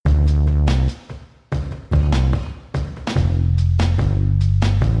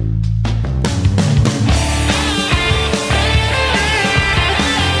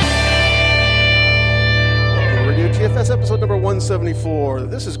Door.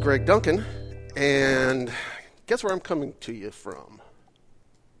 This is Greg Duncan, and guess where I'm coming to you from?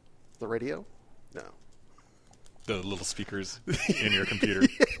 The radio? No. The little speakers in your computer.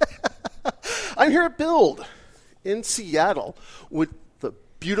 I'm here at Build in Seattle with the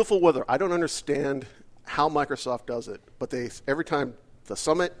beautiful weather. I don't understand how Microsoft does it, but every time the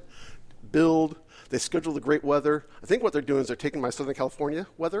summit, Build, they schedule the great weather. I think what they're doing is they're taking my Southern California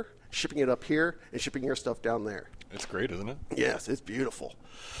weather, shipping it up here, and shipping your stuff down there. It's great, isn't it? Yes, it's beautiful.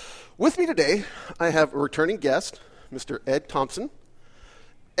 With me today, I have a returning guest, Mr. Ed Thompson.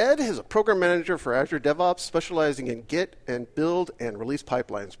 Ed is a program manager for Azure DevOps, specializing in Git and build and release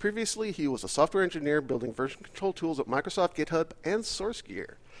pipelines. Previously, he was a software engineer building version control tools at Microsoft GitHub and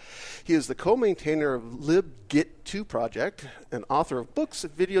SourceGear. He is the co-maintainer of libgit2 project, an author of books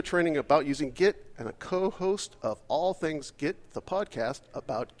and video training about using Git, and a co-host of All Things Git, the podcast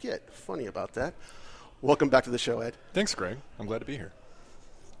about Git. Funny about that. Welcome back to the show, Ed. Thanks, Greg. I'm glad to be here.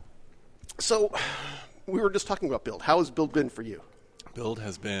 So, we were just talking about Build. How has Build been for you? Build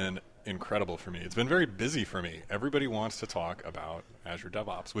has been incredible for me. It's been very busy for me. Everybody wants to talk about Azure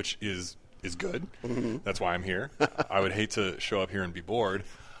DevOps, which is good. Mm-hmm. That's why I'm here. I would hate to show up here and be bored.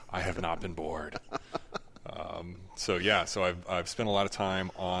 I have not been bored. So I've spent a lot of time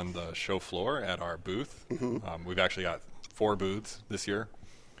on the show floor at our booth. Mm-hmm. We've actually got 4 booths this year.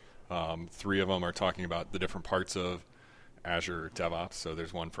 3 of them are talking about the different parts of Azure DevOps. So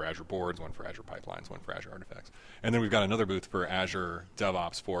there's one for Azure Boards, one for Azure Pipelines, one for Azure Artifacts. And then we've got another booth for Azure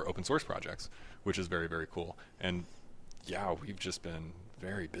DevOps for open source projects, which is very, very cool. And yeah, we've just been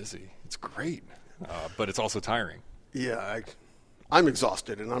very busy. It's great, but it's also tiring. Yeah, I'm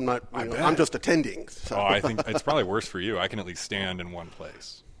exhausted, and I'm not. I'm just attending. So. Oh, I think it's probably worse for you. I can at least stand in one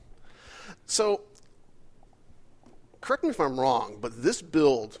place. So, correct me if I'm wrong, but this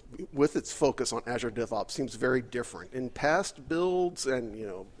build, with its focus on Azure DevOps, seems very different. In past builds, and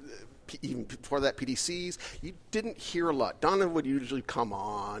even before that, PDCs, you didn't hear a lot. Donovan would usually come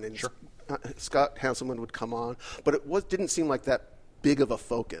on, and sure. Scott Hanselman would come on, but it didn't seem like that big of a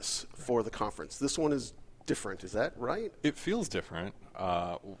focus for the conference. This one is different. Is that right? It feels different.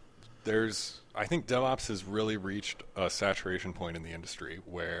 I think DevOps has really reached a saturation point in the industry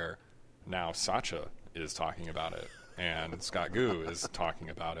where now Satya is talking about it and Scott Gu is talking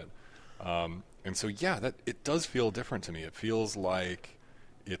about it. And so, that it does feel different to me. It feels like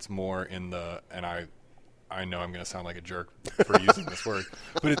it's more in the, and I know I'm going to sound like a jerk for using this word,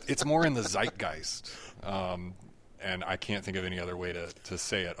 but it's more in the zeitgeist. And I can't think of any other way to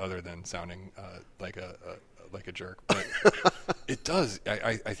say it other than sounding like a jerk. But it does.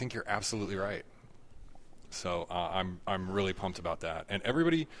 I think you're absolutely right. So I'm really pumped about that. And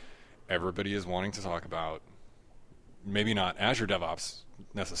everybody is wanting to talk about maybe not Azure DevOps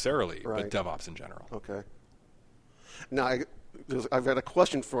necessarily, right, but DevOps in general. Okay. Now I've got a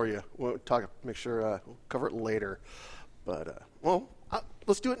question for you. We'll make sure we'll cover it later. But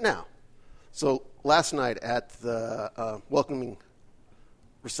let's do it now. So last night at the welcoming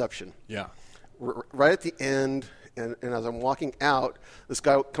reception, right at the end, and as I'm walking out, this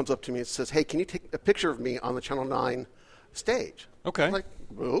guy comes up to me and says, "Hey, can you take a picture of me on the Channel 9 stage?" Okay. I'm like,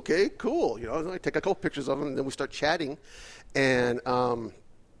 well, okay, cool. I take a couple pictures of him, and then we start chatting. And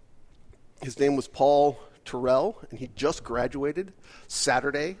his name was Paul Terrell, and he just graduated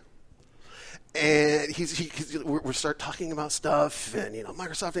Saturday. And we start talking about stuff, and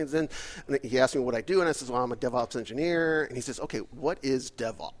Microsoft things. And he asked me what I do, and I says, "Well, I'm a DevOps engineer." And he says, "Okay, what is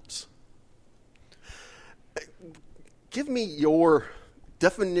DevOps? Give me your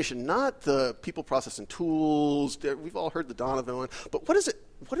definition, not the people, process, and tools. We've all heard the Donovan one, but what is it?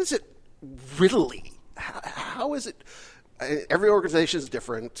 What is it really? How is it?" Every organization is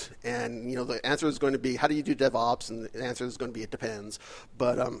different, and the answer is going to be, "How do you do DevOps?" And the answer is going to be, "It depends."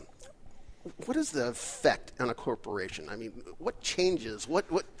 But what is the effect on a corporation? I mean, what changes?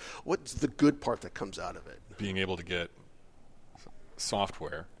 What's the good part that comes out of it? Being able to get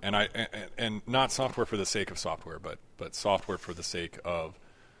software, and not software for the sake of software, but software for the sake of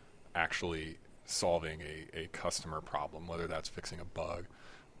actually solving a customer problem, whether that's fixing a bug,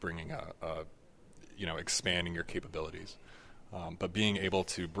 bringing expanding your capabilities, but being able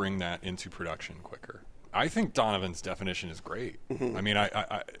to bring that into production quicker. I think Donovan's definition is great. Mm-hmm. I mean,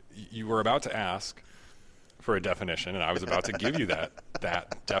 you were about to ask for a definition, and I was about to give you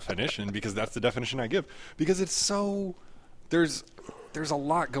that definition, because that's the definition I give. Because it's so there's a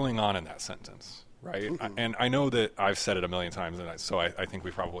lot going on in that sentence, right? Mm-hmm. And I know that I've said it a million times, and so I think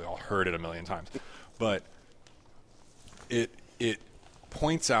we've probably all heard it a million times. But it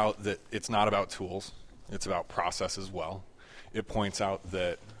points out that it's not about tools; it's about process as well. It points out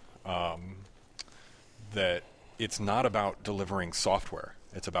that it's not about delivering software.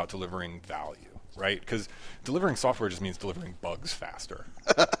 It's about delivering value, right? Because delivering software just means delivering bugs faster.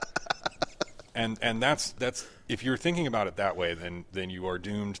 And that's if you're thinking about it that way, then you are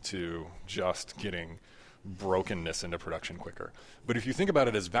doomed to just getting brokenness into production quicker. But if you think about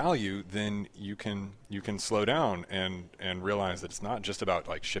it as value, then you can slow down and realize that it's not just about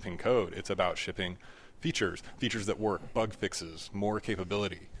like shipping code. It's about shipping features that work, bug fixes, more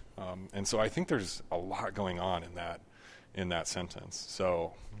capability. And so I think there's a lot going on in that sentence.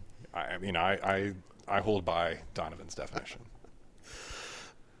 So I mean I hold by Donovan's definition.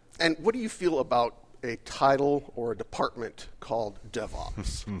 And what do you feel about a title or a department called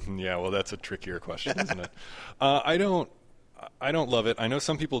DevOps? Yeah, well, that's a trickier question, isn't it? I don't love it. I know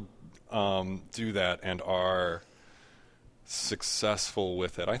some people do that and are successful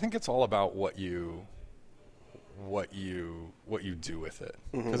with it. I think it's all about what you do with it.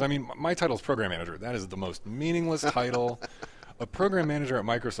 Because I mean, my title is program manager. That is the most meaningless title. A program manager at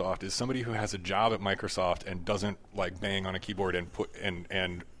Microsoft is somebody who has a job at Microsoft and doesn't like bang on a keyboard and put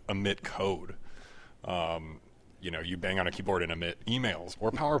and emit code. You bang on a keyboard and emit emails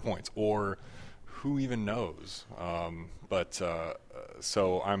or PowerPoints or who even knows.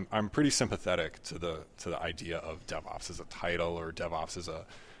 So I'm pretty sympathetic to the idea of DevOps as a title or DevOps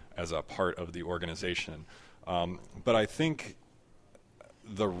as a part of the organization. But I think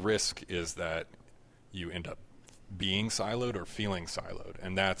the risk is that you end up being siloed or feeling siloed,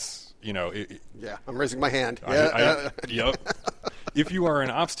 and that's yeah, I'm raising my hand. Yep. If you are an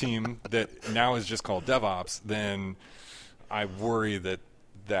ops team that now is just called DevOps, then I worry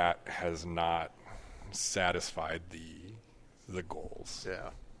that has not satisfied the goals.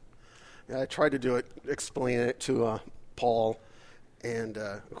 Yeah, I tried to do it, explain it to Paul, and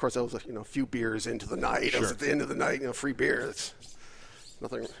of course I was a few beers into the night. Sure. I was at the end of the night, free beer. It's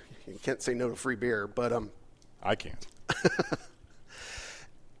nothing. You can't say no to free beer, but I can't.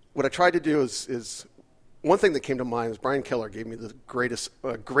 What I tried to do is one thing that came to mind is Brian Keller gave me the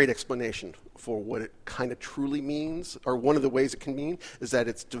great explanation for what it kind of truly means, or one of the ways it can mean is that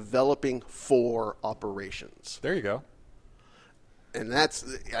it's developing for operations. There you go. And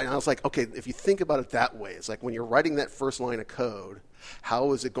I was like, okay, if you think about it that way, it's like when you're writing that first line of code,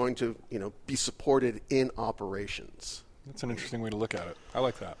 how is it going to be supported in operations? That's an interesting way to look at it. I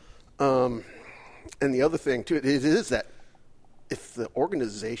like that. And the other thing, too, it is that if the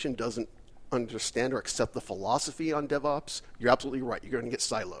organization doesn't understand or accept the philosophy on DevOps, you're absolutely right. You're going to get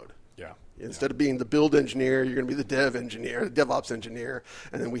siloed. Yeah. Instead of being the build engineer, you're going to be the dev engineer, the DevOps engineer.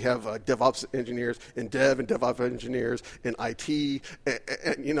 And then we have DevOps engineers in dev and DevOps engineers in IT. And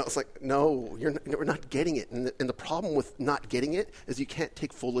it's like, no, we're not getting it. And the problem with not getting it is you can't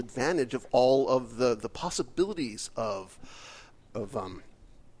take full advantage of all of the possibilities of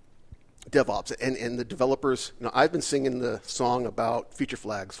DevOps and the developers. I've been singing the song about feature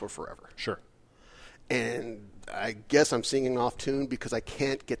flags for forever. Sure. And I guess I'm singing off tune because I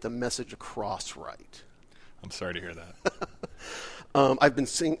can't get the message across right. I'm sorry to hear that. I've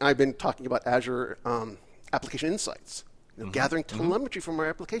been talking about Azure Application Insights, gathering telemetry from our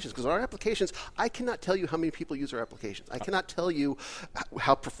applications, because our applications, I cannot tell you how many people use our applications. I cannot tell you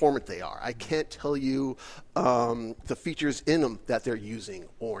how performant they are. I can't tell you the features in them that they're using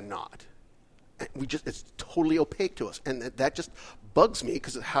or not. It's totally opaque to us, and that just bugs me,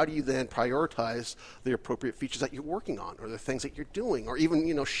 because how do you then prioritize the appropriate features that you're working on, or the things that you're doing, or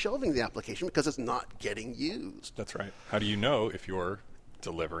even shelving the application because it's not getting used? That's right. How do you know if you're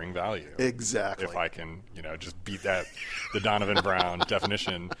delivering value? Exactly. If I can just beat the Donovan Brown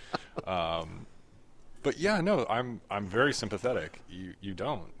definition. But yeah, no, I'm very sympathetic. You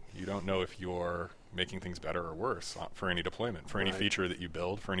don't know if you're making things better or worse for any deployment, for any feature that you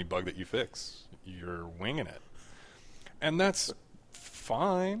build, for any bug that you fix. You're winging it. And that's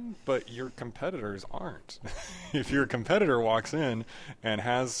fine, but your competitors aren't. If your competitor walks in and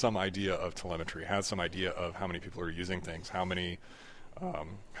has some idea of telemetry, has some idea of how many people are using things, what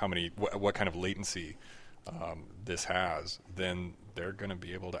kind of latency this has, then they're going to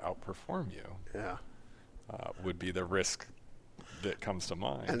be able to outperform you. Yeah. Would be the risk that comes to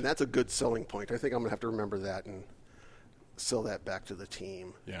mind. And that's a good selling point. I think I'm going to have to remember that and sell that back to the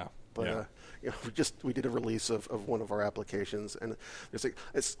team. Yeah. But we did a release of one of our applications, and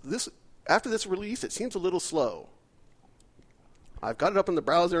after this release, it seems a little slow. I've got it up in the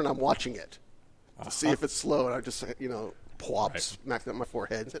browser and I'm watching it to see if it's slow, and I just smacked at my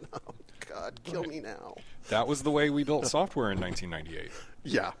forehead and said, "Oh God, kill me now." That was the way we built software in 1998.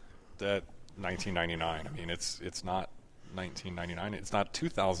 Yeah. That 1999. I mean, it's not 1999. It's not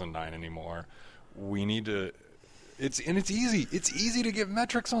 2009 anymore. We need to. It's easy. It's easy to give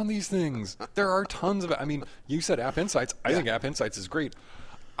metrics on these things. There are tons of. I mean, you said App Insights. I think App Insights is great.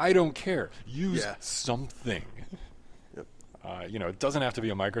 I don't care. Use something. Yep. It doesn't have to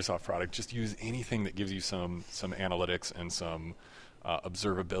be a Microsoft product. Just use anything that gives you some analytics and some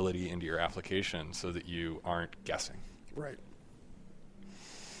observability into your application, so that you aren't guessing. Right.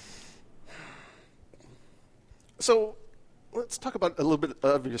 So let's talk about a little bit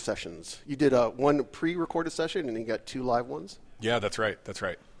of your sessions. You did one pre-recorded session, and you got 2 live ones? Yeah, that's right.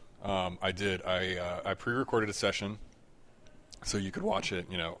 I did. I pre-recorded a session, so you could watch it.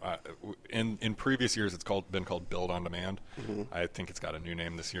 In previous years, it's been called Build on Demand. Mm-hmm. I think it's got a new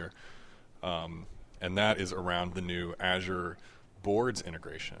name this year, and that is around the new Azure Boards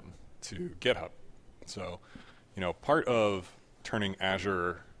integration to GitHub. So, part of turning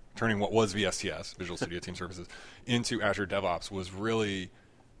what was VSTS, Visual Studio Team Services, into Azure DevOps was really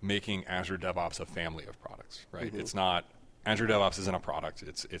making Azure DevOps a family of products, right? Mm-hmm. It's not, Azure DevOps isn't a product,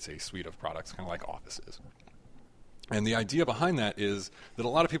 it's a suite of products, kind of like Office is. And the idea behind that is that a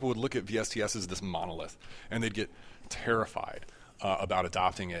lot of people would look at VSTS as this monolith, and they'd get terrified about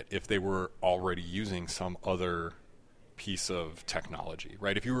adopting it if they were already using some other piece of technology,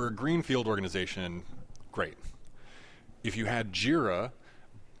 right? If you were a greenfield organization, great. If you had Jira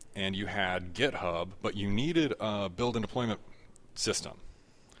and you had GitHub, but you needed a build and deployment system,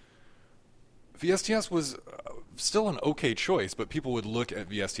 VSTS was still an okay choice, but people would look at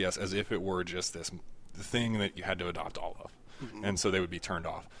VSTS as if it were just this thing that you had to adopt all of. Mm-hmm. And so they would be turned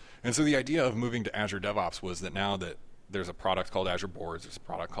off. And so the idea of moving to Azure DevOps was that now that there's a product called Azure Boards, there's a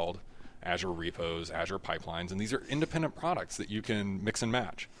product called Azure Repos, Azure Pipelines, and these are independent products that you can mix and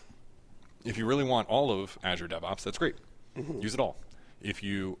match. If you really want all of Azure DevOps, that's great. Mm-hmm. Use it all. If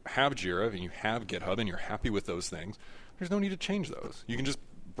you have Jira and you have GitHub and you're happy with those things, there's no need to change those. You can just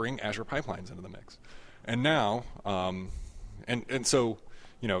bring Azure Pipelines into the mix. And now, so,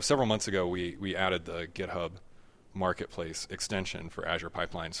 several months ago, we added the GitHub Marketplace extension for Azure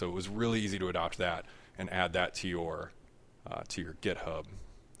Pipelines. So it was really easy to adopt that and add that to your GitHub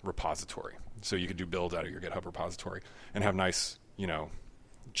repository. So you could do builds out of your GitHub repository and have nice,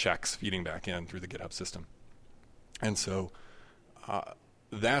 checks feeding back in through the GitHub system. And so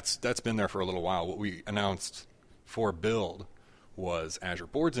that's been there for a little while. What we announced for build was Azure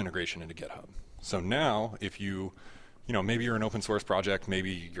Boards integration into GitHub. So now if maybe you're an open source project,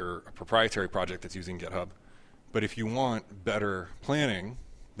 maybe you're a proprietary project that's using GitHub, but if you want better planning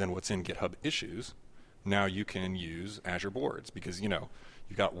than what's in GitHub issues, now you can use Azure Boards because,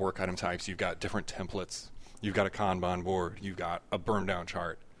 you've got work item types, you've got different templates, you've got a Kanban board, you've got a burn down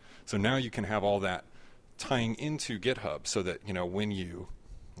chart. So now you can have all that tying into GitHub so that, when you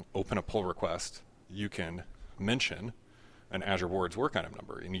open a pull request, you can mention an Azure Boards work item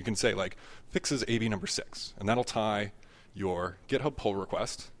number. And you can say, fixes AB number 6. And that'll tie your GitHub pull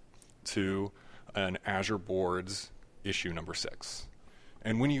request to an Azure Boards issue number 6.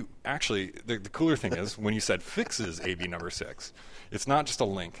 And when you actually, the cooler thing is, when you said fixes AB number 6, it's not just a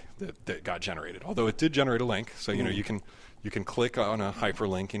link that got generated, although it did generate a link. So, you can click on a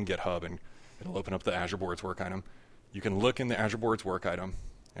hyperlink in GitHub and it'll open up the Azure Boards work item. You can look in the Azure Boards work item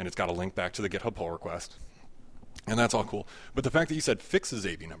and it's got a link back to the GitHub pull request. And that's all cool. But the fact that you said fixes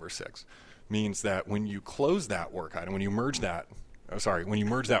AB number 6 means that when you close that work item, when you merge that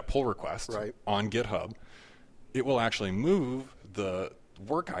pull request on GitHub, it will actually move the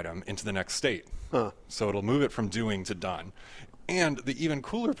work item into the next state. Huh. So it'll move it from doing to done. And the even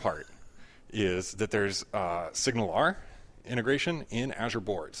cooler part is that there's SignalR integration in Azure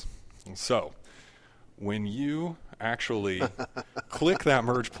Boards. And so when you actually click that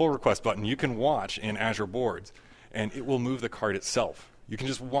merge pull request button, you can watch in Azure Boards, and it will move the card itself. You can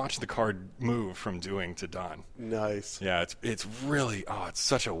just watch the card move from doing to done. Nice. Yeah, it's really, it's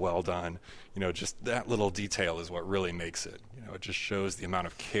such a well done. Just that little detail is what really makes it. It just shows the amount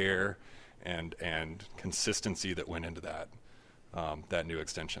of care and consistency that went into that new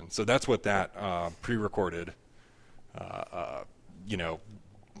extension. So that's what that pre-recorded,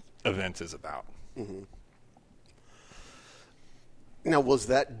 event is about. Mm-hmm. Now, was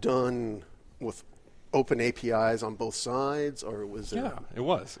that done with open APIs on both sides, or was it? Yeah, it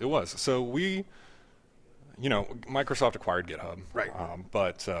was. So we, Microsoft acquired GitHub, right?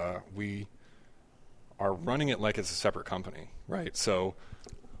 But we are running it like it's a separate company, right? So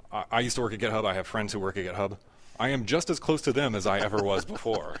I used to work at GitHub. I have friends who work at GitHub. I am just as close to them as I ever was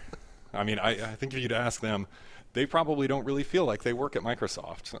before. I mean, I think if you'd ask them, they probably don't really feel like they work at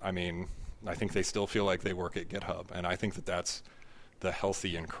Microsoft. I mean, I think they still feel like they work at GitHub, and I think that that's the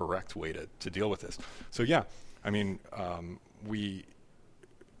healthy and correct way to deal with this. So yeah, I mean, we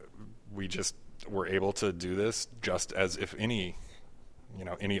just we're able to do this just as if any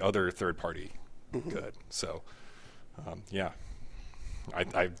other third party could. So, yeah,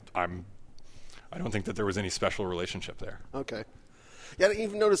 I don't think that there was any special relationship there. Okay. Yeah, I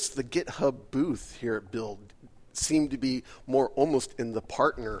even noticed the GitHub booth here at Build seemed to be more almost in the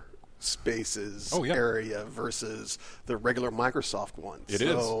partner spaces area versus the regular Microsoft ones. It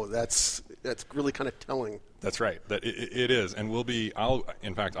so that's really kind of telling. That's right. That it is, and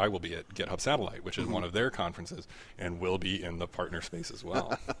in fact, I will be at GitHub Satellite, which is one of their conferences, and will be in the partner space as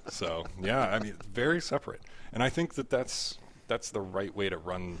well. So yeah, I mean, very separate, and I think that's the right way to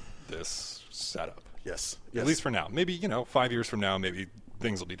run this setup. Yes. At least for now. Maybe 5 years from now, maybe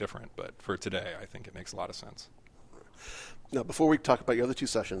things will be different, but for today, I think it makes a lot of sense. Now, before we talk about your other two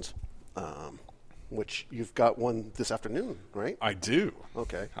sessions, which you've got one this afternoon, right? I do.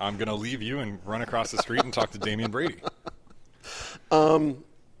 Okay. I'm going to leave you and run across the street and talk to Damian Brady.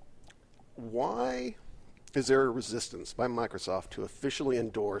 Why is there a resistance by Microsoft to officially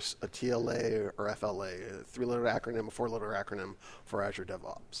endorse a TLA or FLA, a three-letter acronym, a four-letter acronym for Azure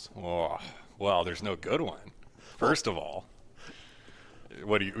DevOps? Oh, well, there's no good one. First of all,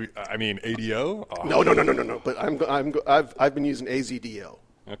 what do you? I mean, ADO? Oh. No. But I've been using AZDO.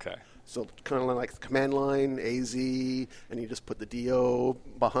 Okay. So kind of like the command line, AZ, and you just put the DO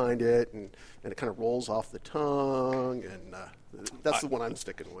behind it, and it kind of rolls off the tongue, and that's the one I'm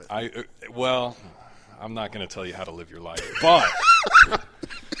sticking with. Well, I'm not going to tell you how to live your life, but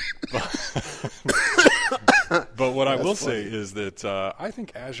what I will say is that I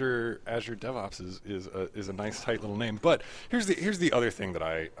think Azure DevOps is a nice tight little name. But here's the other thing that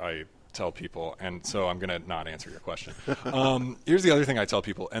I tell people, and so I'm going to not answer your question. Here's the other thing I tell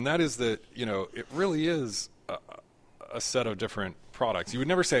people, and that is that it really is a set of different products. You would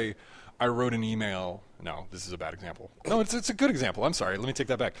never say, I wrote an email. No, this is a bad example. No, it's a good example. I'm sorry. Let me take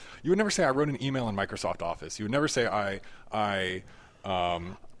that back. You would never say I wrote an email in Microsoft Office. You would never say I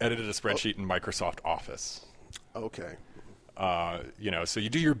edited a spreadsheet in Microsoft Office. Okay. So you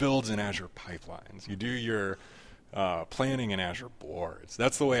do your builds in Azure Pipelines. You do your planning in Azure Boards.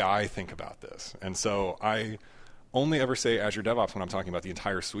 That's the way I think about this. And so I only ever say Azure DevOps when I'm talking about the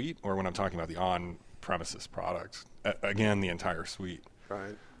entire suite or when I'm talking about the on-premises products. Again, the entire suite.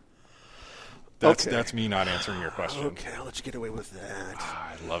 Right. That's me not answering your question. Okay, I'll let you get away with that.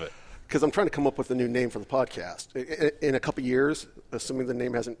 I love it. Because I'm trying to come up with a new name for the podcast. In a couple years, assuming the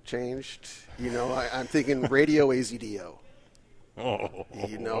name hasn't changed, I'm thinking Radio AZDO. Oh.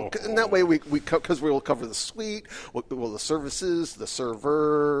 And that way because we'll cover the suite, the services, the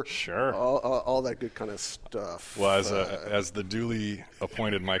server, sure, all that good kind of stuff. Well, as the duly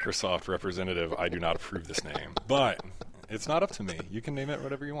appointed Microsoft representative, I do not approve this name, but it's not up to me. You can name it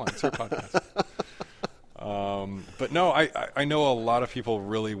whatever you want. It's our podcast. But no, I know a lot of people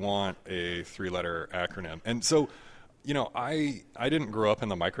really want a three-letter acronym, and so I didn't grow up in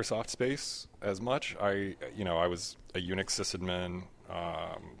the Microsoft space as much. I was a Unix sysadmin,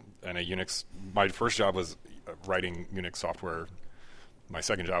 and a Unix. My first job was writing Unix software. My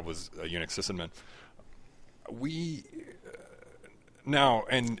second job was a Unix sysadmin. Now,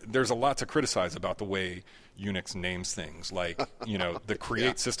 and there's a lot to criticize about the way Unix names things. Like, the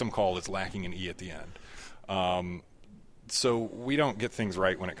create system call is lacking an E at the end. So we don't get things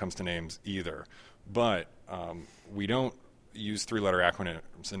right when it comes to names either. But we don't use three-letter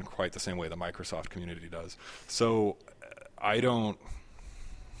acronyms in quite the same way the Microsoft community does. So I've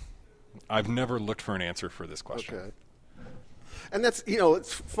never looked for an answer for this question. Okay. And that's,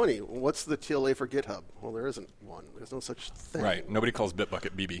 it's funny. What's the TLA for GitHub? Well, there isn't one. There's no such thing. Right. Nobody calls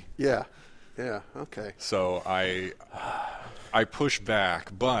Bitbucket BB. Yeah. Okay. So I push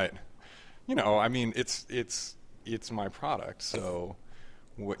back, but it's my product. So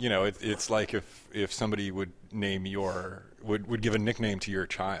it's like if somebody would name would give a nickname to your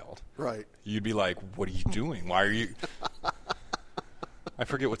child. Right. You'd be like, "What are you doing? Why are you?" I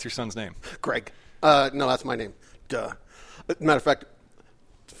forget what's your son's name. Greg. No, that's my name. Duh. Matter of fact,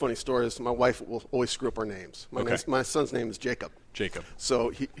 funny story is my wife will always screw up our names. My son's name is Jacob. Jacob.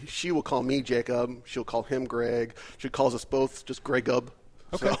 So she will call me Jacob. She'll call him Greg. She calls us both just Gregub.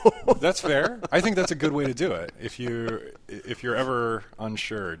 Okay, so. That's fair. I think that's a good way to do it. If you're ever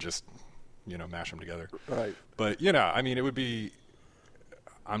unsure, just mash them together. Right. But it would be.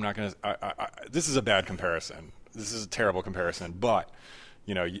 I'm not gonna. This is a bad comparison. This is a terrible comparison. But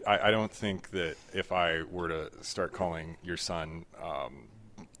I don't think that if I were to start calling your son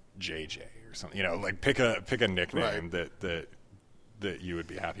JJ or something, like pick a nickname right. that you would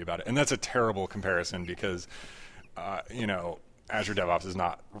be happy about it. And that's a terrible comparison because Azure DevOps is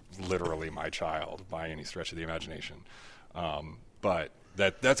not literally my child by any stretch of the imagination. But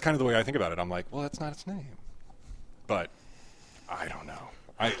that's kind of the way I think about it. I'm like, well, that's not its name. But I don't know.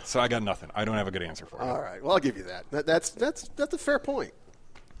 So I got nothing. I don't have a good answer for it. All right. Well, I'll give you that. That's a fair point.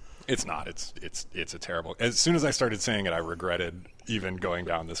 It's not. It's a terrible. As soon as I started saying it, I regretted even going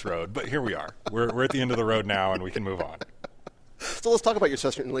down this road. But here we are. We're at the end of the road now, and we can move on. So let's talk about your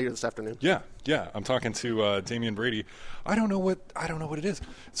session later this afternoon. Yeah. I'm talking to Damian Brady. I don't know what it is.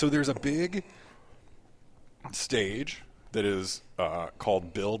 So there's a big stage that is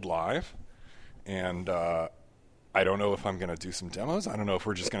called Build Live, and I don't know if I'm going to do some demos. I don't know if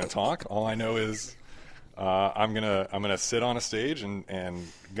we're just going to talk. All I know is I'm gonna sit on a stage and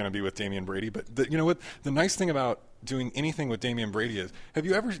gonna be with Damian Brady. But you know what? The nice thing about doing anything with Damian Brady is, have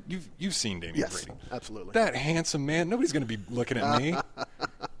you ever you've seen Damian yes, Brady? Absolutely. That handsome man. Nobody's gonna be looking at me,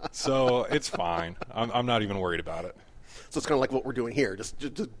 so it's fine. I'm not even worried about it. So it's kind of like what we're doing here, just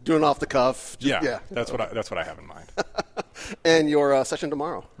doing off the cuff. Yeah. That's what I have in mind. And your session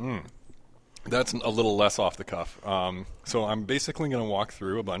tomorrow. That's a little less off the cuff. So I'm basically going to walk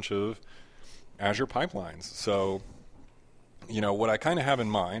through a bunch of Azure pipelines. So, what I kind of have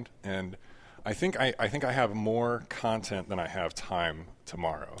in mind, and I think I have more content than I have time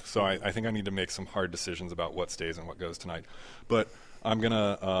tomorrow. So I think I need to make some hard decisions about what stays and what goes tonight. But I'm going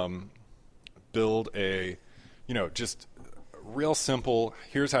to build a, just real simple,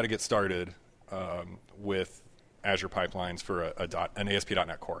 here's how to get started with Azure pipelines for an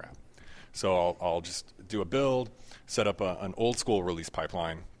ASP.NET Core app. So I'll just do a build, set up an old school release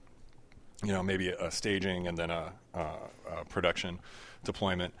pipeline, maybe a staging and then a production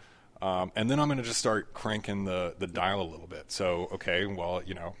deployment. And then I'm going to just start cranking the dial a little bit. So, okay, well,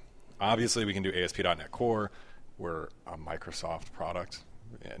 obviously we can do ASP.NET Core. We're a Microsoft product.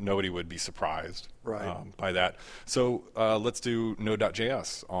 Nobody would be surprised by that. So let's do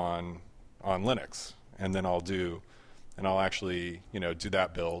Node.js on Linux. And then I'll actually, do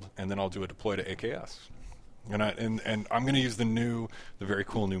that build, and then I'll do a deploy to AKS. And I'm going to use the very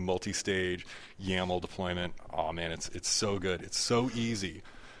cool new multi-stage YAML deployment. Oh man, it's so good. It's so easy.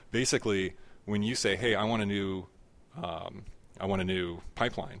 Basically, when you say, "Hey, I want a new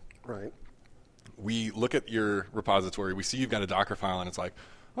pipeline," right? We look at your repository. We see you've got a Docker file, and it's like,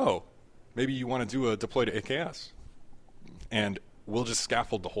 "Oh, maybe you want to do a deploy to AKS," and we'll just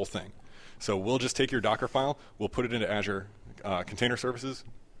scaffold the whole thing. So we'll just take your Docker file, we'll put it into Azure Container Services,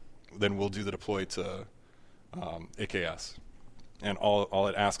 then we'll do the deploy to AKS. And all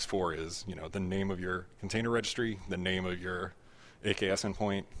it asks for is, the name of your container registry, the name of your AKS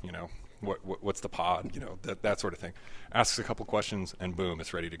endpoint, what's the pod, that sort of thing. Asks a couple questions, and boom,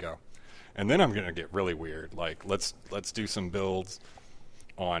 it's ready to go. And then I'm going to get really weird. Like, let's do some builds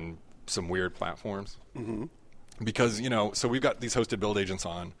on some weird platforms. Mm-hmm. Because, so we've got these hosted build agents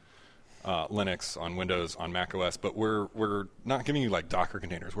on Linux, on Windows, on Mac OS, but we're not giving you like Docker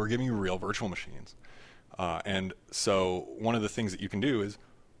containers. We're giving you real virtual machines. And so one of the things that you can do is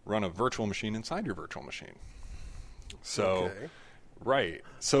run a virtual machine inside your virtual machine. So, okay. Right.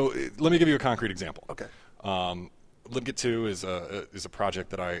 So let me give you a concrete example. Okay. libgit 2 is a project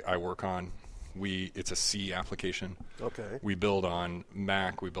that I work on. It's a C application. Okay. We build on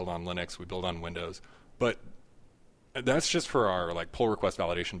Mac, we build on Linux, we build on Windows, but that's just for our like pull request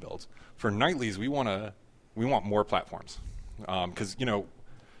validation builds. For nightlies, we want more platforms because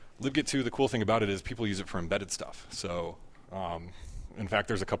libgit 2. The cool thing about it is people use it for embedded stuff. So in fact,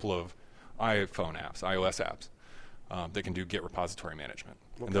 there's a couple of iPhone apps, iOS apps that can do Git repository management,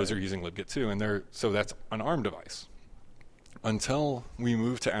 and those are using libgit 2, and so that's an ARM device. Until we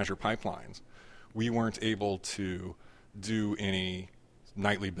moved to Azure Pipelines, we weren't able to do any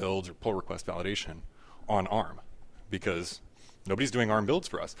nightly builds or pull request validation on ARM because nobody's doing ARM builds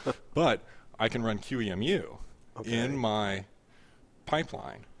for us. But I can run QEMU in my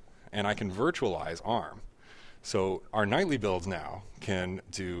pipeline, and I can virtualize ARM. So our nightly builds now can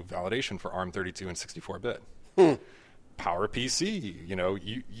do validation for ARM 32 and 64-bit. PowerPC,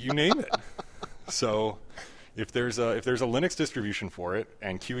 you name it. So if there's a Linux distribution for it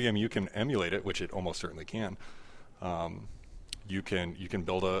and QEMU can emulate it, which it almost certainly can, you can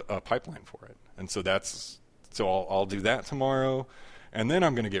build a pipeline for it. And so I'll do that tomorrow, and then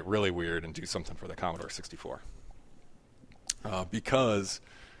I'm going to get really weird and do something for the Commodore 64 because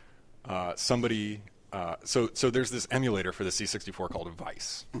somebody. So there's this emulator for the C64 called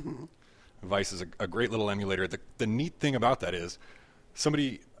Vice. Mm-hmm. Vice is a great little emulator. The neat thing about that is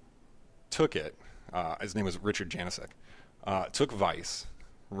somebody took it. His name was Richard Janicek. Took Vice,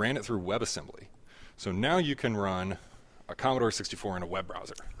 ran it through WebAssembly. So now you can run a Commodore 64 in a web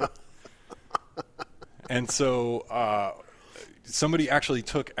browser. And so somebody actually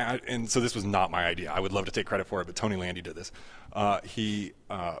took, and so this was not my idea. I would love to take credit for it, but Tony Landy did this. He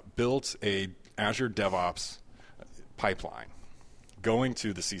built a Azure DevOps pipeline going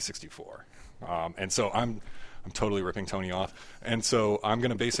to the C64. And so I'm totally ripping Tony off. And so I'm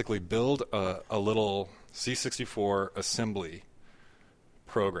going to basically build a little C64 assembly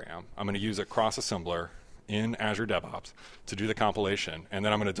program. I'm going to use a cross-assembler in Azure DevOps to do the compilation, and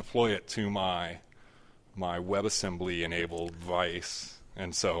then I'm going to deploy it to my WebAssembly enabled Vice.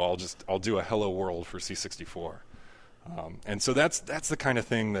 And so I'll do a hello world for C64. And so that's the kind of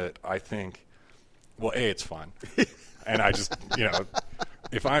thing that I think, well, it's fun. And I just,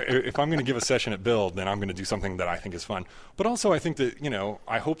 if I'm going to give a session at Build, then I'm going to do something that I think is fun. But also I think that,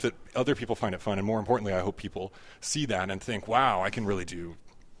 I hope that other people find it fun. And more importantly, I hope people see that and think, wow, I can really do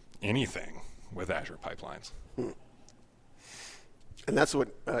anything with Azure pipelines. And that's what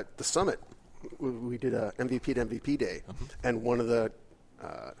the summit, we did a MVP to MVP day. And one of the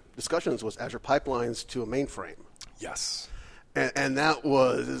discussions was Azure pipelines to a mainframe. Yes. And that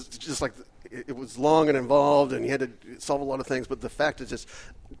was just like, it was long and involved, and you had to solve a lot of things. But the fact is,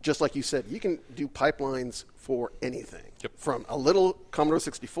 just like you said, you can do pipelines for anything. Yep. From a little Commodore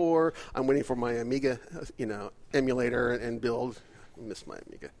 64, I'm waiting for my Amiga, emulator and build. I miss my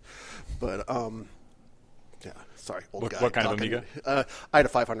Amiga, but yeah, sorry, old guy. What kind talking. of Amiga? I had a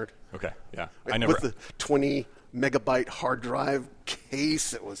 500. Okay, yeah, With the 20 megabyte hard drive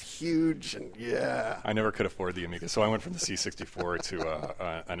case. It was huge, and yeah. I never could afford the Amiga, so I went from the C64 to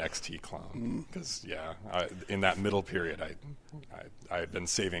an XT clone because in that middle period, I had been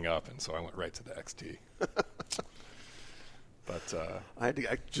saving up, and so I went right to the XT. But I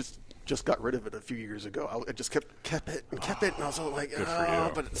just got rid of it a few years ago. I just kept it, and I was all like, good for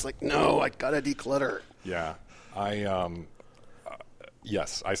you. But it's like, no, I gotta declutter. Yeah,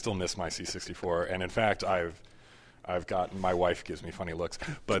 yes, I still miss my C64, and in fact, I've got, my wife gives me funny looks,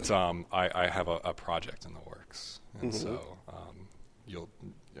 but I have a project in the works, and so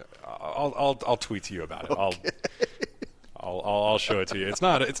I'll tweet to you about it. Okay. I'll show it to you. It's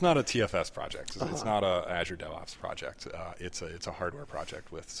not a TFS project. It's not a Azure DevOps project. It's a hardware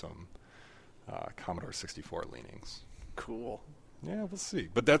project with some Commodore 64 leanings. Cool. Yeah, we'll see.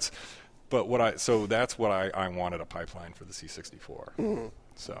 But that's what I wanted a pipeline for the C64.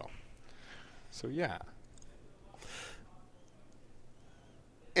 So yeah.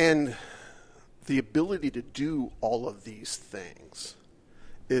 And the ability to do all of these things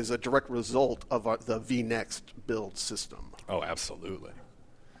is a direct result of the vNext build system. Oh, absolutely.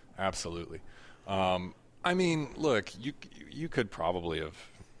 Absolutely. I mean, look, you could probably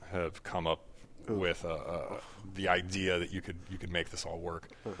have come up with the idea that you could make this all work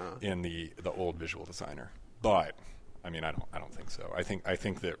in the old Visual Designer. But I mean, I don't think so. I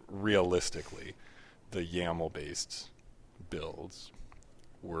think that realistically the YAML based builds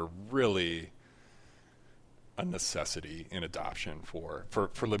were really a necessity in adoption for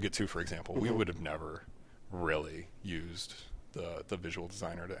libgit 2, for example. We would have never really used the Visual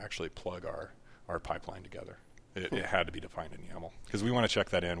Designer to actually plug our pipeline together. It had to be defined in YAML because we want to check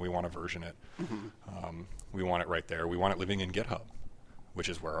that in. We want to version it. We want it right there. We want it living in GitHub, which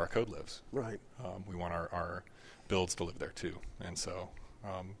is where our code lives. Right. We want our builds to live there too. And so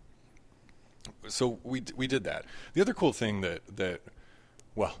so we did that. The other cool thing that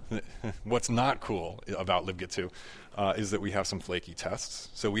well, what's not cool about libgit 2 is that we have some flaky tests.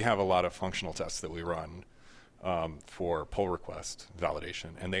 So we have a lot of functional tests that we run for pull request validation,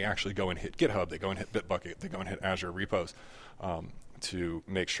 and they actually go and hit GitHub, they go and hit Bitbucket, they go and hit Azure repos to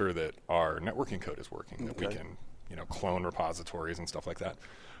make sure that our networking code is working, that we can clone repositories and stuff like that.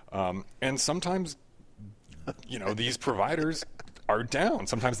 And sometimes these providers are down.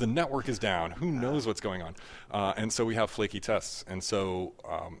 Sometimes the network is down. Who knows what's going on? And so we have flaky tests. And so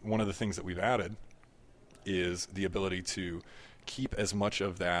one of the things that we've added is the ability to keep as much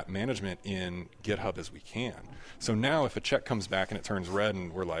of that management in GitHub as we can. So now if a check comes back and it turns red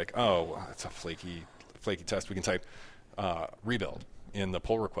and we're like, oh, it's a flaky test, we can type rebuild in the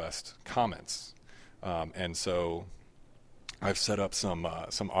pull request comments. And so I've set up some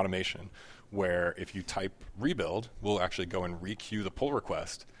automation where if you type rebuild, we'll actually go and requeue the pull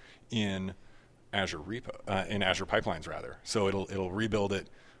request in Azure in Azure Pipelines rather. So it'll rebuild it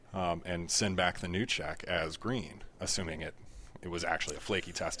and send back the new check as green, assuming it was actually a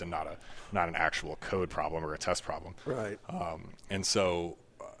flaky test and not an actual code problem or a test problem. Right. And so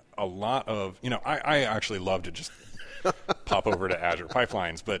a lot of I actually love to just pop over to Azure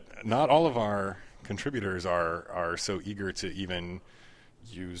Pipelines, but not all of our contributors are so eager to even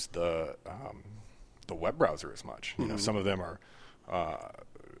use the web browser as much. Some of them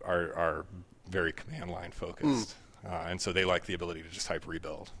are very command line focused. and so they like the ability to just type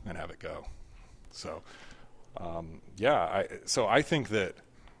rebuild and have it go. So, so I think that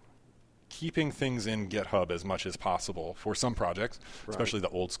keeping things in GitHub as much as possible for some projects, especially the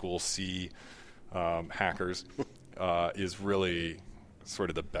old school C hackers, is really sort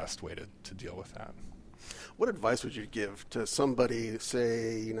of the best way to deal with that. What advice would you give to somebody,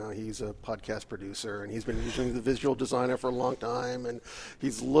 say, he's a podcast producer and he's been using the Visual Designer for a long time and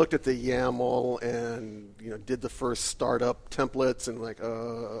he's looked at the YAML and, did the first startup templates and like,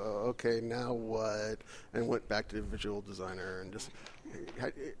 okay, now what? And went back to the Visual Designer and just,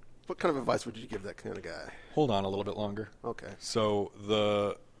 what kind of advice would you give that kind of guy? Hold on a little bit longer. Okay. So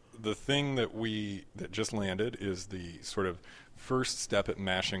the thing that just landed is the sort of first step at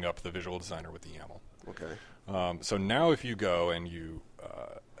mashing up the Visual Designer with the YAML. Okay. So now if you go and you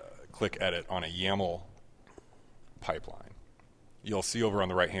click edit on a YAML pipeline, you'll see over on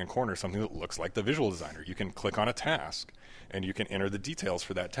the right-hand corner something that looks like the Visual Designer. You can click on a task, and you can enter the details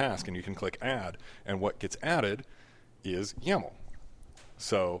for that task, and you can click add, and what gets added is YAML.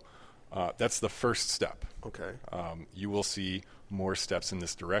 So that's the first step. Okay. You will see more steps in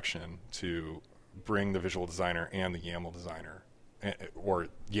this direction to bring the Visual Designer and the YAML Designer, or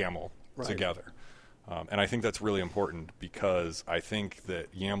YAML, together. And I think that's really important because I think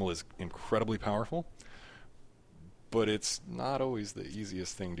that YAML is incredibly powerful, but it's not always the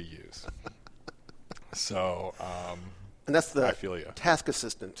easiest thing to use. So, and that's the I feel you. Task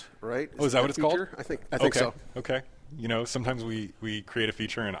Assistant, right? Is that what it's called? I think okay. so. Okay. Sometimes we create a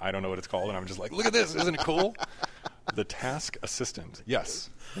feature and I don't know what it's called, and I'm just like, look at this, isn't it cool? The Task Assistant. Yes.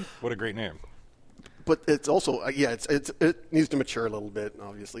 What a great name. But it's also, it needs to mature a little bit,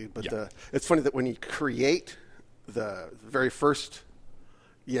 obviously. But it's funny that when you create the very first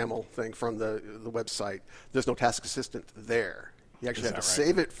YAML thing from the website, there's no Task Assistant there. You actually have to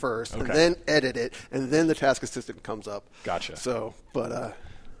save it first and then edit it, and then the Task Assistant comes up. Gotcha. So, but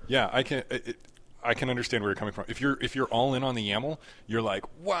I can understand where you're coming from. If you're all in on the YAML, you're like,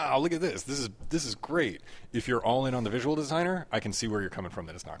 wow, look at this. This is great. If you're all in on the Visual Designer, I can see where you're coming from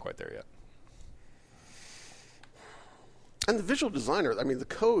that it's not quite there yet. And the Visual Designer, I mean, the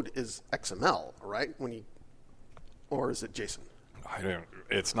code is XML, right? Or is it JSON?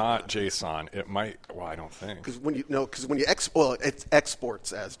 It's not JSON. It might. Well, I don't think. Because when you it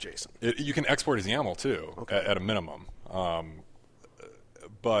exports as JSON. You can export as YAML too, at a minimum.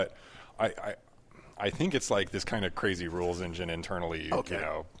 But I think it's like this kind of crazy rules engine internally.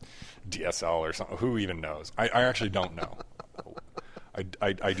 DSL or something. Who even knows? I actually don't know.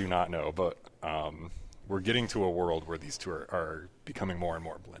 I do not know, but. We're getting to a world where these two are becoming more and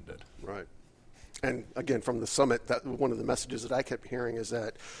more blended. Right. And again, from the summit, that one of the messages that I kept hearing is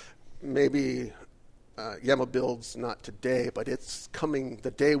that maybe YAML builds not today, but it's coming.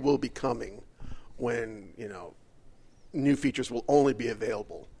 The day will be coming when new features will only be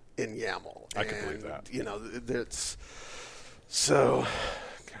available in YAML. I can believe that. It's so.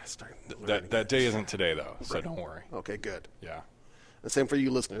 That day isn't today though, so don't worry. Okay, good. Yeah. The same for you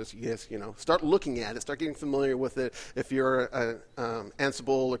listeners. Yes, start looking at it, start getting familiar with it. If you're an Ansible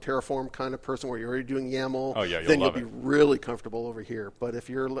or Terraform kind of person where you're already doing YAML, then you'll be really comfortable over here. But if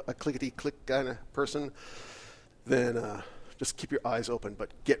you're a clickety-click kind of person, then just keep your eyes open,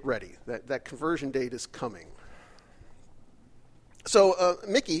 but get ready. That conversion date is coming. So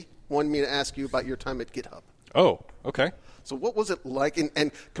Mickey wanted me to ask you about your time at GitHub. Oh, okay. So what was it like,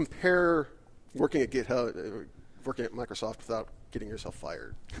 and compare working at GitHub, working at Microsoft without getting yourself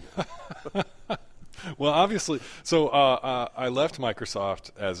fired? Well, obviously. So I left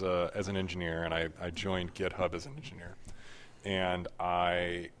Microsoft as an engineer, and I joined GitHub as an engineer. And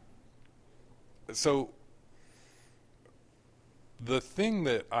the thing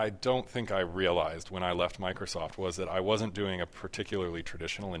that I don't think I realized when I left Microsoft was that I wasn't doing a particularly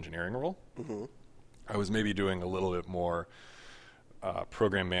traditional engineering role. Mm-hmm. I was maybe doing a little bit more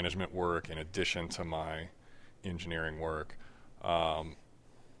program management work in addition to my engineering work.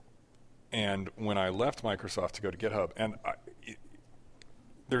 And when I left Microsoft to go to GitHub, and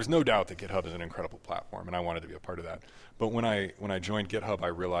there's no doubt that GitHub is an incredible platform, and I wanted to be a part of that. But when I joined GitHub, I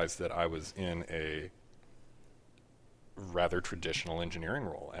realized that I was in a rather traditional engineering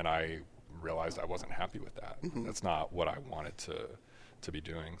role, and I realized I wasn't happy with that. Mm-hmm. That's not what I wanted to be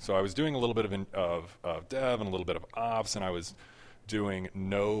doing. So I was doing a little bit of dev and a little bit of ops, and I was doing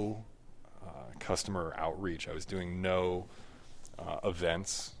no customer outreach. I was doing no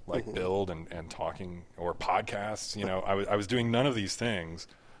events like mm-hmm. build and talking or podcasts. I was doing none of these things,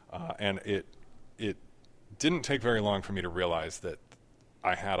 and it didn't take very long for me to realize that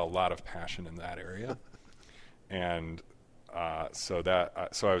I had a lot of passion in that area, and so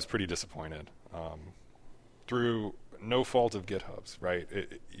I was pretty disappointed. through no fault of GitHub's, right?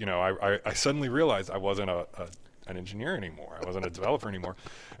 I suddenly realized I wasn't an engineer anymore. I wasn't a developer anymore.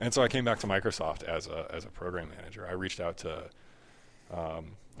 And so I came back to Microsoft as a program manager. I reached out to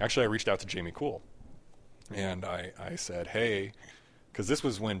Jamie Cool. And I said, hey, because this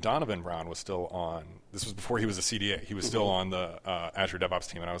was when Donovan Brown was still on, this was before he was a CDA. He was still on the Azure DevOps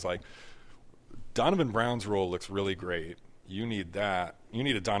team. And I was like, Donovan Brown's role looks really great. You need that. You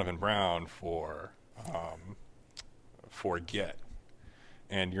need a Donovan Brown for Git.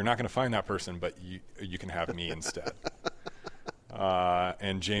 And you're not going to find that person, but you can have me instead.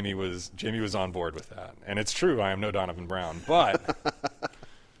 And Jamie was on board with that. And it's true, I am no Donovan Brown, but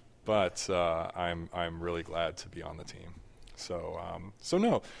I'm really glad to be on the team. So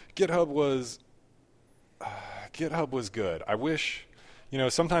no, GitHub was good. I wish,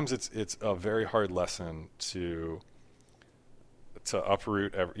 sometimes it's a very hard lesson to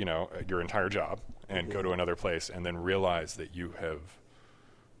uproot your entire job and go to another place and then realize that you have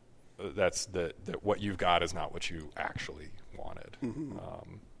that what you've got is not what you actually wanted.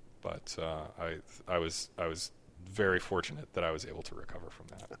 But I was very fortunate that I was able to recover from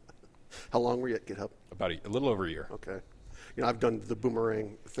that. How long were you at GitHub? About a little over a year. Okay. I've done the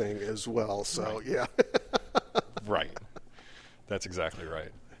boomerang thing as well, so right. Yeah. Right. That's exactly right.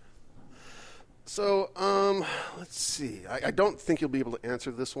 So, let's see. I don't think you'll be able to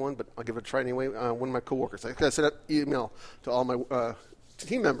answer this one, but I'll give it a try anyway. One of my coworkers, I sent an email to all my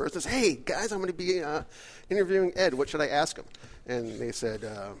team members that says, hey, guys, I'm going to be interviewing Ed. What should I ask him? And they said,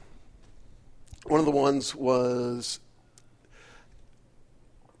 one of the ones was,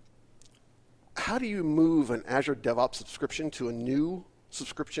 how do you move an Azure DevOps subscription to a new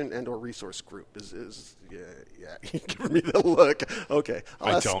subscription and or resource group? Yeah, you're giving me the look. Okay.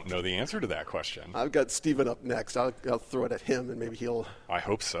 I don't know the answer to that question. I've got Steven up next. I'll throw it at him, and maybe he'll I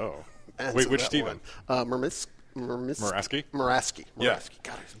hope so. Wait, which Steven? Muraski. Yeah.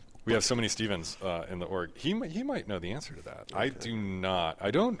 God, we have so many Stevens in the org. He might know the answer to that. Okay. I do not.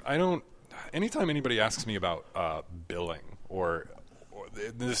 I don't. Anytime anybody asks me about billing or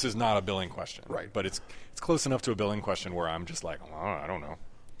this is not a billing question, right? But it's close enough to a billing question where I'm just like, oh, I don't know.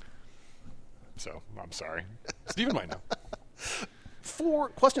 So I'm sorry. Steven might know. For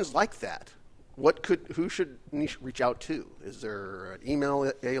questions like that, who should Niche reach out to? Is there an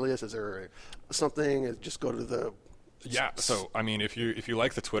email alias? Is there something? Just go to the yeah. So I mean, if you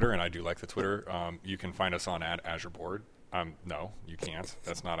like the Twitter, and I do like the Twitter, you can find us on @Azure Board. No, you can't.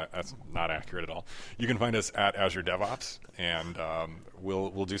 That's not accurate at all. You can find us at Azure DevOps, and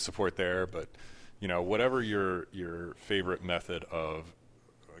we'll do support there. But whatever your favorite method of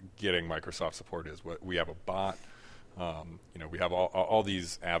getting Microsoft support is, we have a bot. We have all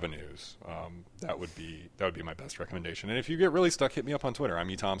these avenues. That would be my best recommendation. And if you get really stuck, hit me up on Twitter. I'm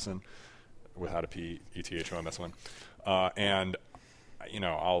eThompson, without a P, ETHOMS1, and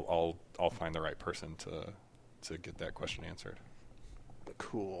I'll find the right person to get that question answered.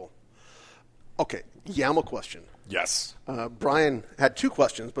 Cool. Okay, YAML question. Yes. Brian had two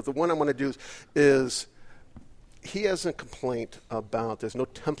questions, but the one I want to do is he has a complaint about there's no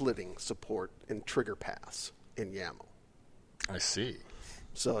templating support in trigger paths in YAML. I see.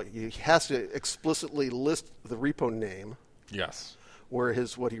 So he has to explicitly list the repo name. Yes. Where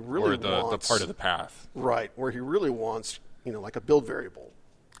what he really wants. Or the part of the path. Right, where he really wants, like a build variable.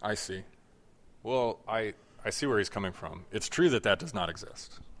 I see. Well, I see where he's coming from. It's true that does not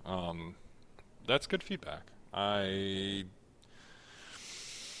exist. That's good feedback.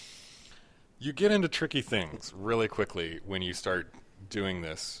 You get into tricky things really quickly when you start doing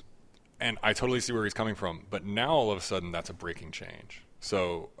this, and I totally see where he's coming from. But now all of a sudden, that's a breaking change.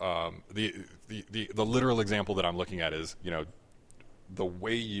 So the literal example that I'm looking at is the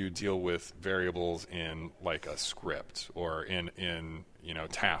way you deal with variables in like a script or in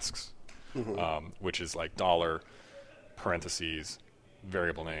tasks. Which is like $ parentheses,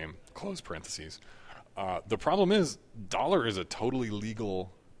 variable name, close parentheses. The problem is $ is a totally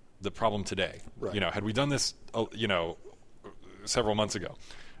legal the problem today. Right. Had we done this several months ago,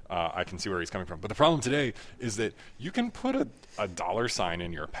 I can see where he's coming from. But the problem today is that you can put a $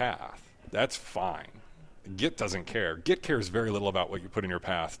 in your path. That's fine. Git doesn't care. Git cares very little about what you put in your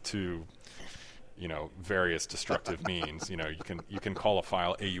path to various destructive means. You can call a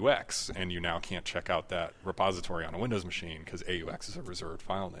file AUX, and you now can't check out that repository on a Windows machine because AUX is a reserved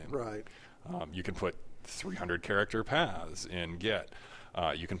file name. Right. You can put 300 character paths in Git.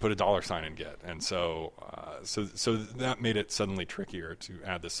 You can put a $ in Git, and so that made it suddenly trickier to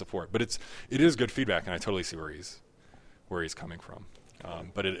add this support. But it is good feedback, and I totally see where he's coming from.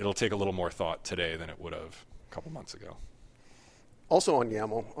 But it'll take a little more thought today than it would have a couple months ago. Also on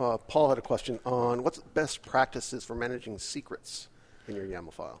YAML, Paul had a question on what's best practices for managing secrets in your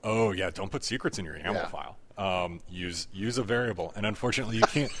YAML file. Oh yeah, don't put secrets in your YAML file. Use a variable, and unfortunately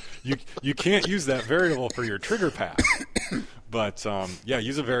you can't use that variable for your trigger path. But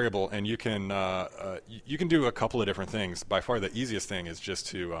use a variable, and you can do a couple of different things. By far, the easiest thing is just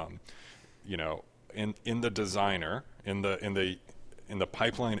to in the designer in the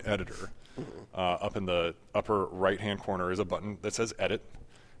pipeline editor, up in the upper right hand corner is a button that says edit.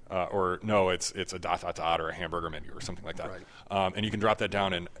 It's a dot or a hamburger menu or something like that. Right. And you can drop that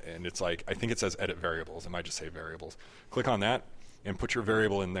down, and it's like, I think it says edit variables. It might just say variables. Click on that and put your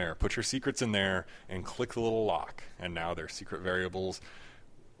variable in there. Put your secrets in there and click the little lock. And now they're secret variables.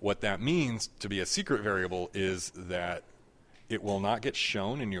 What that means to be a secret variable is that it will not get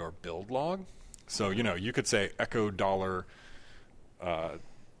shown in your build log. So, you could say echo dollar open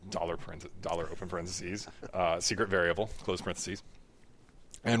parentheses, secret variable, close parentheses.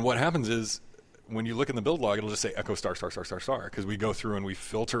 And what happens is when you look in the build log, it'll just say echo star, because we go through and we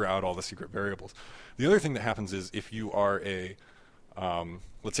filter out all the secret variables. The other thing that happens is if you are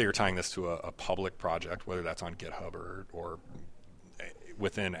let's say you're tying this to a public project, whether that's on GitHub or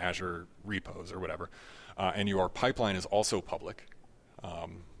within Azure repos or whatever, and your pipeline is also public,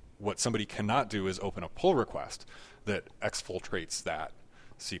 what somebody cannot do is open a pull request that exfiltrates that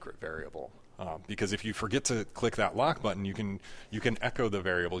secret variable. Because if you forget to click that lock button, you can echo the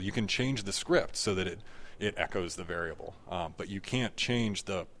variable. You can change the script so that it echoes the variable, but you can't change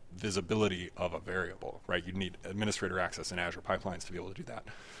the visibility of a variable, right? You need administrator access in Azure Pipelines to be able to do that.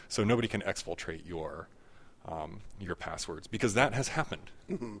 So nobody can exfiltrate your passwords, because that has happened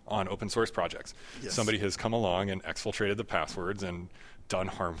on open source projects. Yes. Somebody has come along and exfiltrated the passwords and done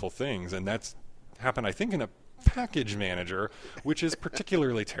harmful things, and that's happened, I think, in a package manager, which is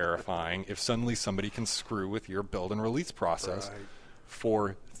particularly terrifying if suddenly somebody can screw with your build and release process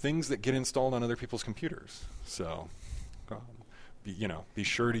for things that get installed on other people's computers. So, be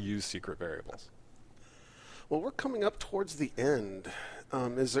sure to use secret variables. Well, we're coming up towards the end.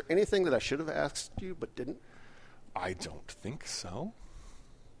 Is there anything that I should have asked you but didn't? I don't think so.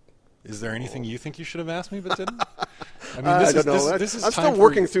 Is there anything you think you should have asked me but didn't? I mean, I don't know. I'm still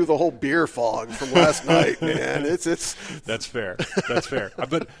working through the whole beer fog from last night, man. It's That's fair. That's fair.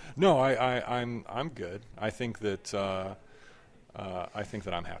 But no, I'm good. I think that I'm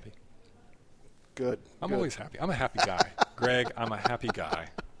happy. Good. I'm always happy. I'm a happy guy, Greg. I'm a happy guy.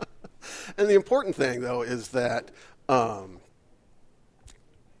 And the important thing, though, is that the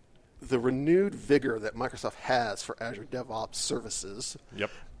renewed vigor that Microsoft has for Azure DevOps services. Yep.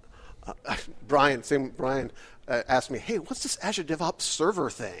 Brian asked me, hey, what's this Azure DevOps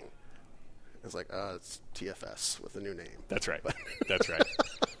server thing? I was like, it's TFS with a new name. That's right. That's right.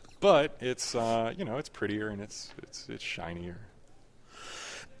 But it's it's prettier and it's shinier.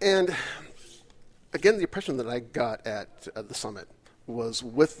 And again, the impression that I got at the summit was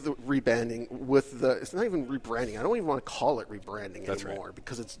with the rebranding, it's not even rebranding. I don't even want to call it rebranding anymore,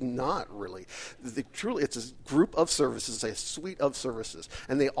 because it's not really. It's a group of services, a suite of services,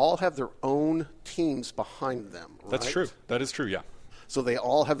 and they all have their own teams behind them. Right? That's true. That is true. Yeah. So they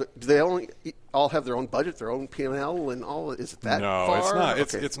all have. Do they all have their own budget, their own P&L, and all? Is it that No, far? it's not.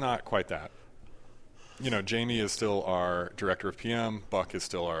 Okay. It's not quite that. Jamie is still our director of PM. Buck is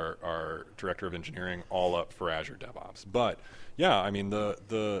still our director of engineering, all up for Azure DevOps. But yeah, I mean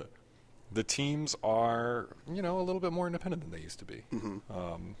the teams are a little bit more independent than they used to be,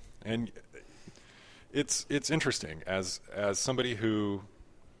 and it's interesting as somebody who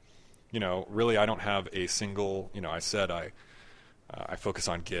really I don't have a single I said I focus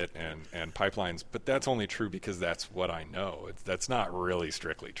on Git and pipelines, but that's only true because that's what I know. That's not really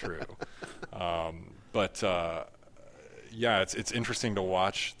strictly true. But it's interesting to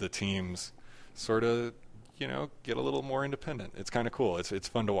watch the teams sort of, get a little more independent. It's kind of cool. It's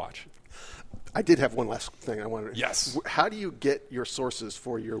fun to watch. I did have one last thing I wanted to. Yes. How do you get your sources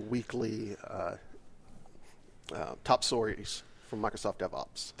for your weekly top stories from Microsoft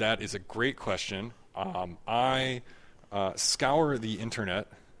DevOps? That is a great question. I scour the internet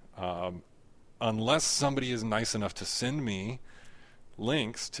unless somebody is nice enough to send me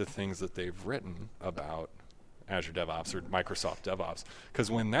links to things that they've written about Azure DevOps or Microsoft DevOps, because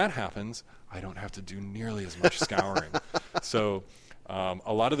when that happens, I don't have to do nearly as much scouring. So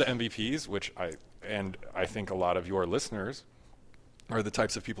a lot of the MVPs, which I think a lot of your listeners are the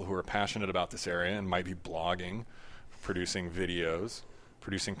types of people who are passionate about this area and might be blogging, producing videos,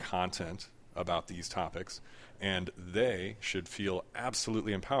 producing content about these topics, and they should feel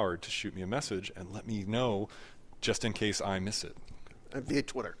absolutely empowered to shoot me a message and let me know just in case I miss it. Via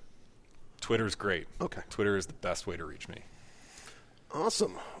Twitter. Twitter's great. Okay. Twitter is the best way to reach me.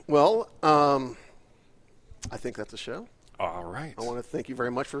 Awesome. Well, I think that's a show. All right. I want to thank you very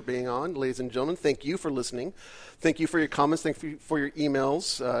much for being on. Ladies and gentlemen, thank you for listening. Thank you for your comments. Thank you for your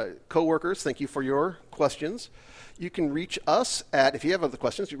emails. Coworkers, thank you for your questions. You can reach us if you have other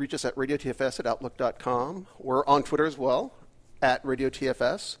questions, you reach us at radiotfs@outlook.com. We're on Twitter as well, at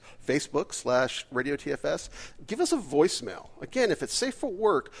RadioTFS, Facebook /RadioTFS. Give us a voicemail. Again, if it's safe for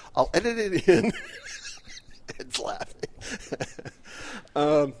work, I'll edit it in. Ed's laughing.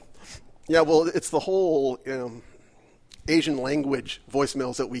 It's the whole Asian language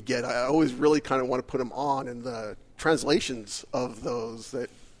voicemails that we get. I always really kind of want to put them on, and the translations of those that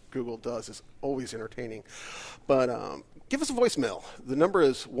Google does is always entertaining. But give us a voicemail. The number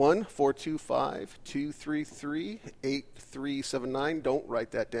is 1-425-233-8379. Don't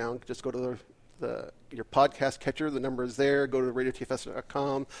write that down. Just go to your podcast catcher. The number is there. Go to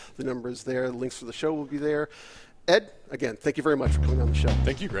radiotfs.com. The number is there. The links for the show will be there. Ed, again, thank you very much for coming on the show.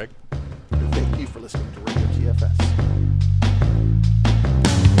 Thank you, Greg. And thank you for listening to Radio TFS.